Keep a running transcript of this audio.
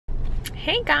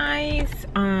Hey guys,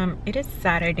 it is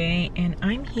Saturday and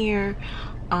I'm here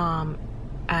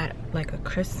at like a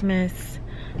Christmas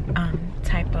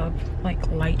type of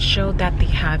like light show that they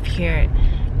have here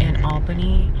in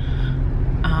Albany.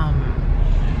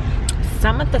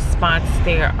 Some of the spots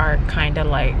there are kind of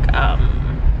like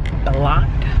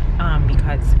blocked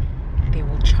because they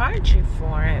will charge you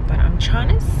for it, but I'm trying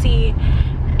to see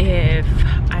if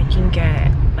I can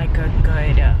get like a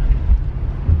good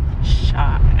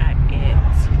shot at it.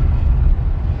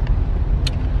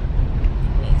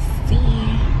 Let me see.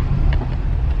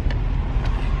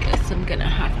 Guess I'm gonna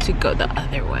have to go the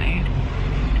other way.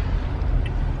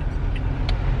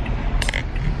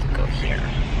 Go here.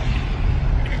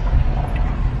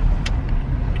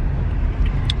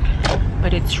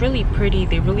 But it's really pretty.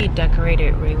 They really decorate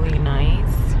it really nice.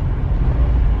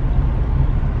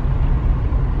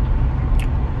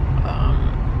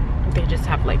 They just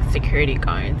have like security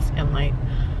guards and like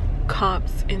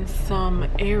cops in some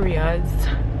areas.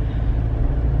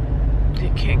 They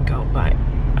can't go, but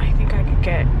I think I could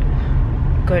get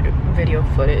good video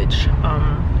footage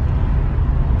on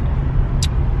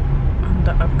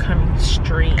the upcoming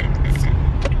streets.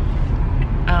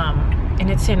 And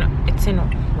it's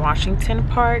in Washington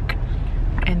Park,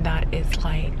 and that is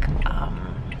like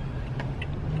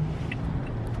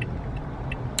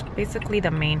basically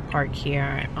the main park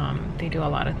here. They do a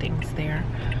lot of things there.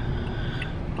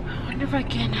 I wonder if I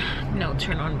can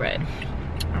turn on red.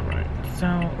 All right,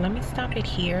 so let me stop it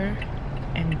here,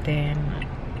 and then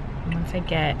once I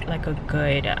get like a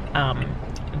good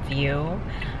view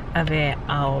of it,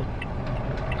 I'll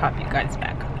pop you guys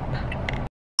back up.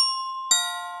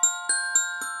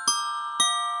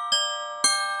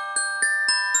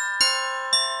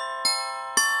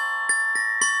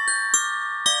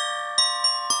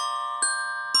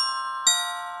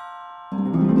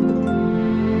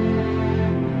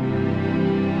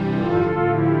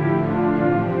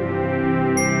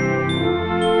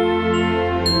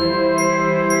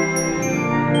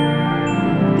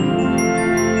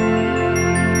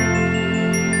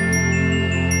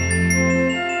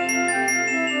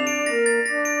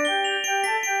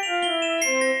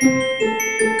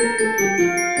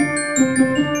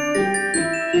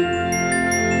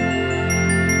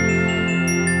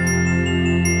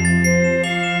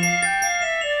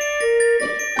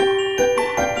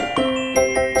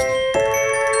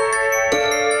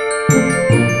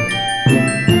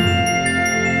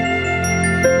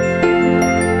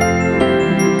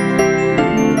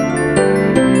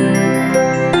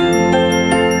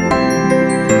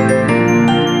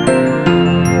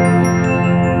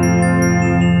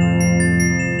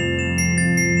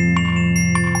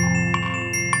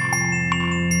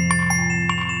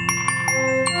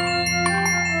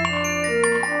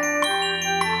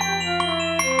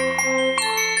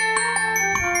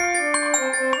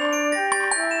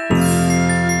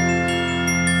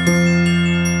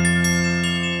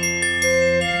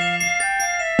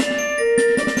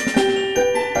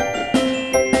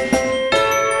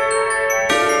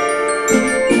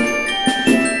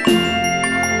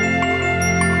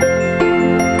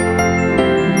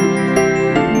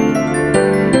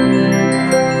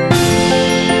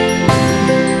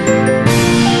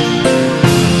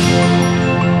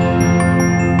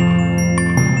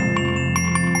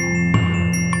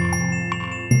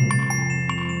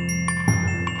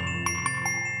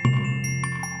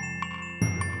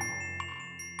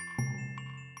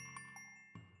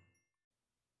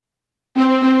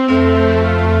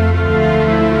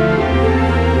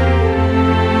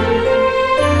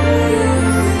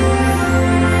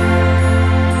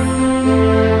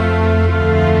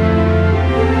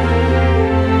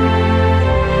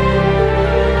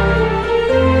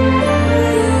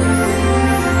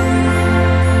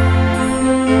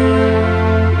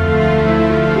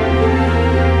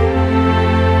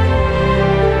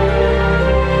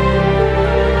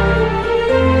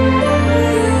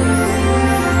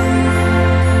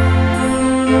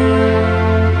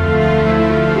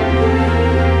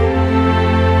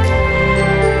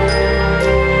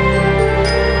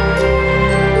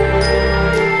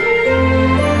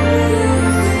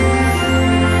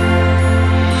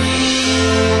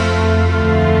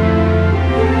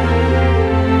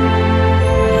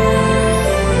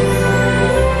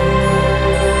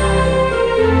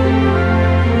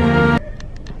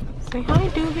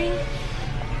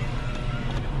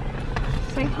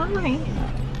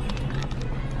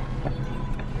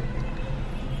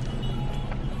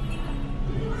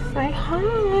 Say hi.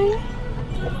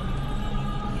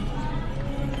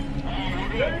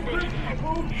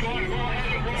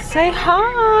 Say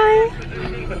hi.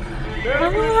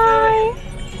 Hi.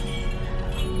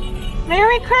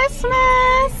 Merry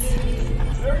Christmas!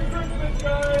 Merry Christmas!